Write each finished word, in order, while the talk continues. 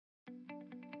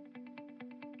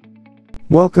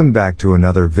Welcome back to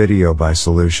another video by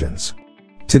Solutions.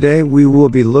 Today we will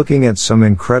be looking at some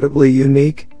incredibly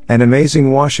unique and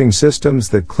amazing washing systems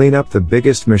that clean up the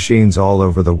biggest machines all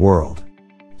over the world.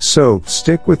 So,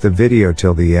 stick with the video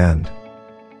till the end.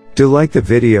 Do like the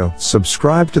video,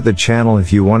 subscribe to the channel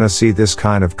if you want to see this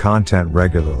kind of content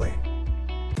regularly.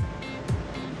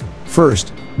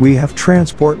 First, we have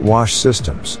transport wash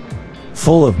systems.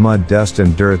 Full of mud, dust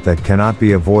and dirt that cannot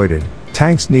be avoided,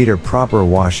 tanks need a proper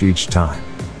wash each time,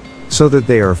 so that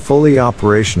they are fully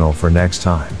operational for next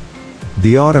time.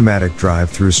 The automatic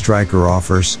drive-through Striker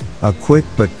offers a quick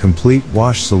but complete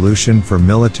wash solution for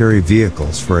military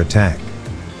vehicles for a tank.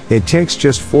 It takes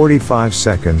just 45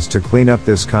 seconds to clean up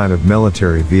this kind of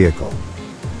military vehicle.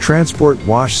 Transport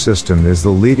Wash System is the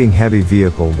leading heavy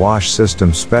vehicle wash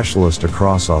system specialist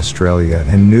across Australia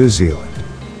and New Zealand.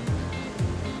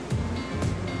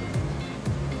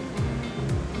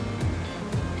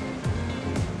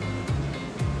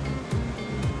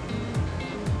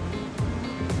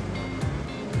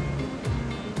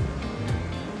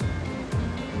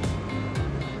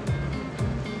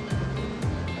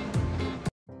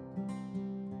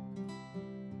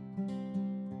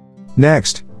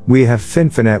 Next, we have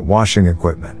Finfinet washing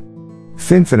equipment.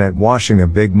 Finfinet washing, a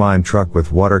big mine truck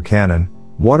with water cannon,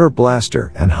 water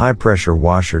blaster and high pressure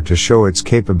washer to show its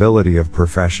capability of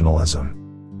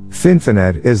professionalism.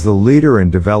 Finfinet is the leader in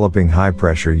developing high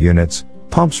pressure units,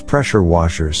 pumps, pressure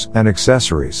washers and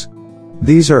accessories.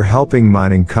 These are helping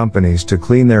mining companies to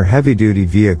clean their heavy duty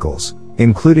vehicles,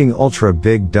 including ultra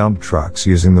big dump trucks,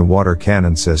 using the water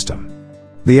cannon system.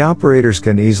 The operators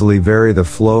can easily vary the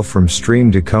flow from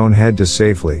stream to cone head to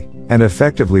safely and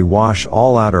effectively wash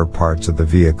all outer parts of the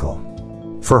vehicle.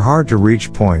 For hard to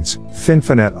reach points,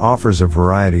 Finfinet offers a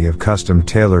variety of custom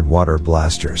tailored water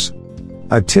blasters.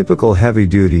 A typical heavy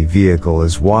duty vehicle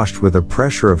is washed with a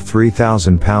pressure of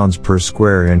 3,000 pounds per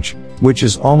square inch, which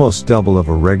is almost double of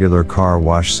a regular car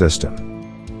wash system.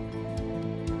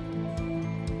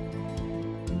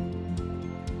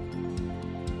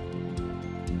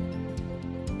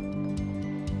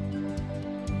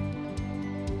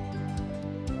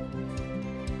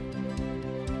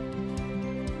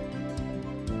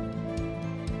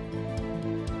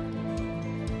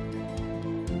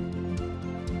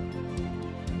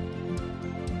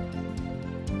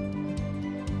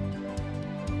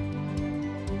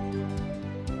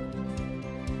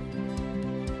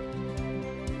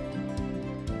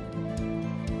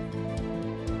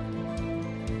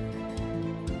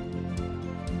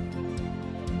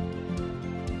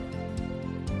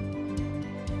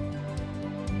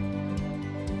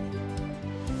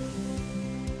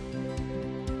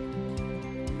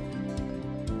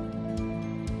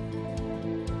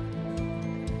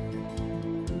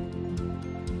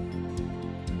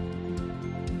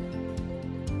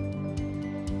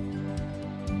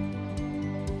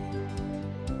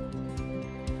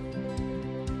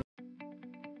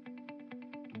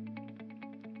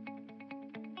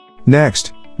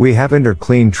 Next, we have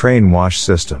Interclean Train Wash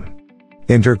System.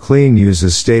 Interclean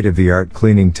uses state-of-the-art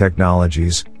cleaning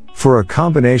technologies for a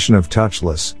combination of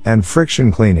touchless and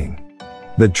friction cleaning.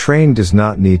 The train does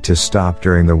not need to stop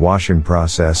during the washing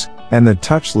process, and the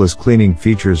touchless cleaning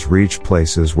features reach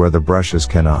places where the brushes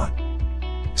cannot.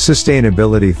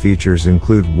 Sustainability features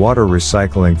include water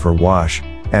recycling for wash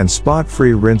and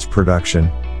spot-free rinse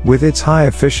production, with its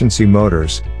high-efficiency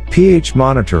motors, pH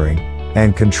monitoring,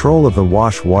 and control of the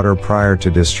wash water prior to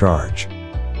discharge.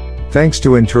 Thanks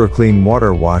to Interclean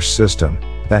Water Wash System,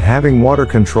 that having water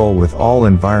control with all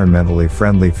environmentally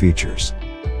friendly features.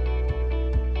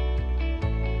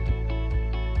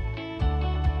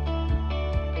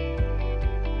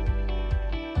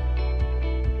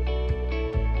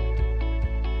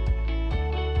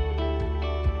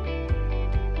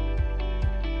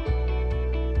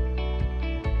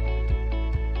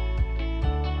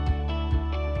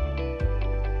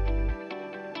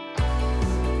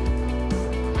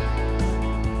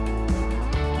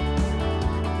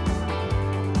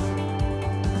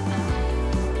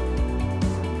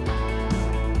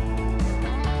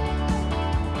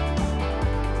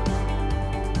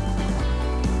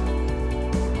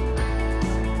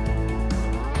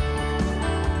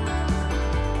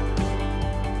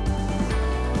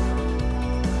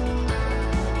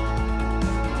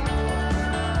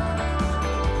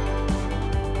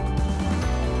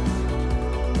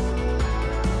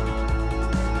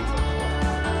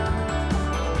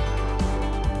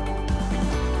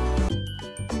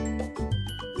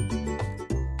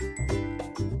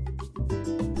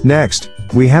 Next,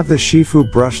 we have the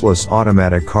Shifu brushless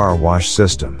automatic car wash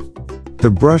system. The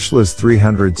brushless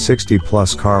 360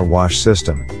 plus car wash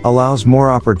system allows more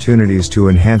opportunities to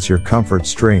enhance your comfort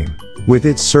stream with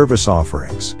its service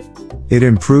offerings. It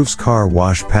improves car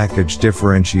wash package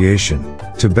differentiation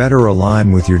to better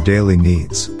align with your daily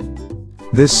needs.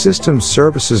 This system's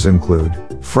services include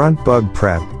front bug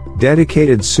prep,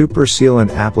 dedicated super sealant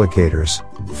applicators,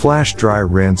 flash dry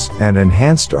rinse, and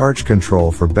enhanced arch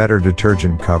control for better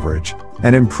detergent coverage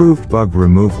and improved bug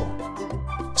removal.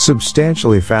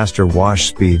 Substantially faster wash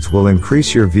speeds will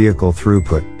increase your vehicle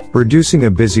throughput, reducing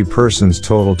a busy person's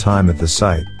total time at the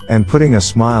site and putting a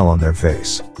smile on their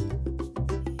face.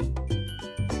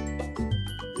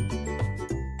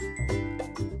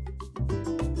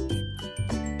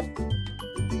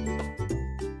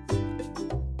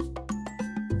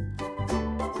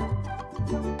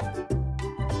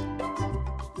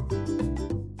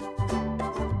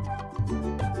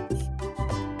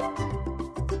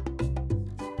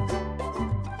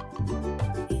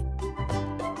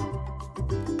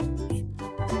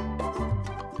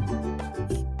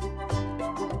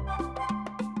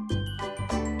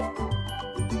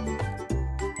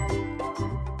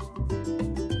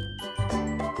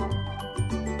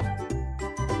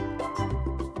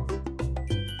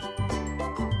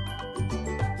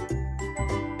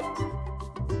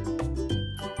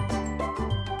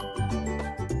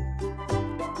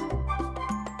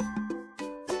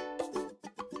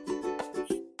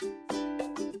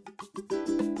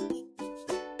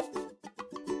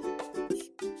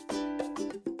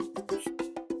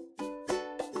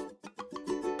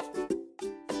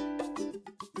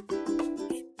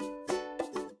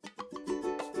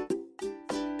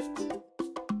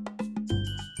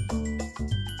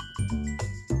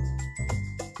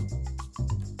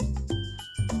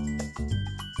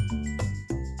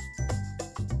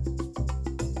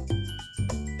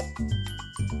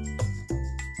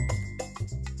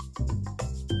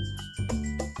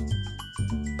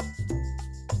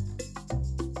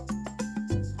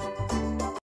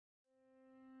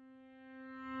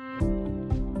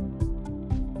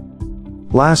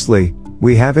 Lastly,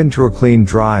 we have InterClean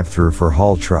drive-through for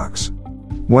haul trucks.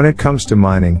 When it comes to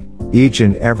mining, each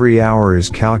and every hour is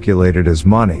calculated as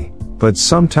money, but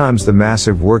sometimes the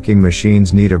massive working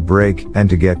machines need a break and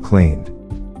to get cleaned.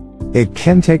 It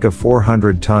can take a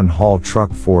 400-ton haul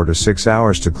truck 4 to 6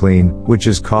 hours to clean, which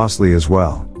is costly as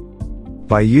well.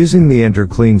 By using the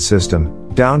InterClean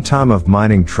system, downtime of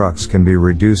mining trucks can be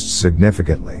reduced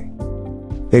significantly.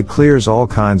 It clears all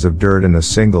kinds of dirt in a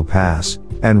single pass,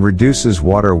 and reduces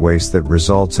water waste that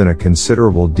results in a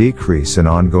considerable decrease in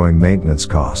ongoing maintenance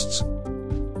costs.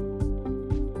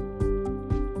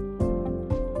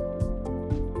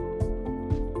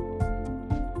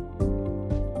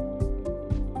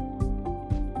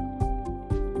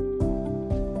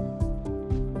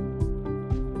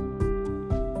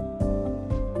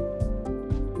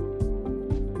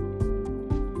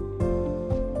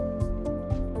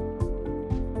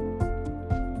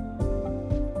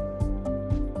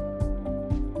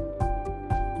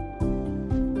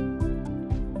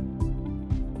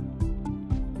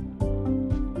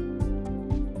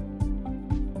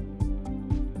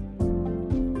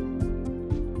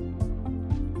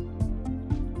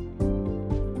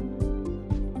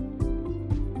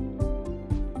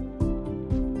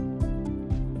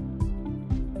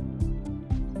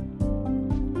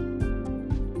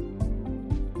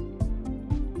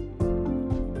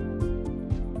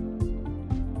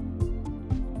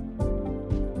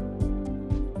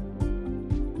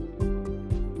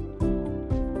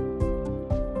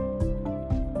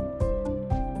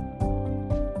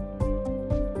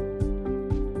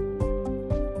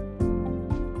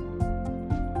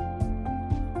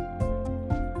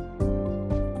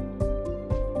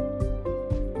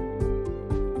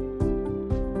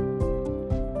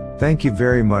 Thank you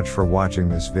very much for watching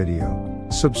this video.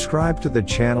 Subscribe to the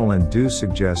channel and do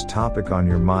suggest topic on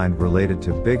your mind related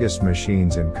to biggest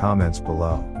machines in comments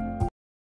below.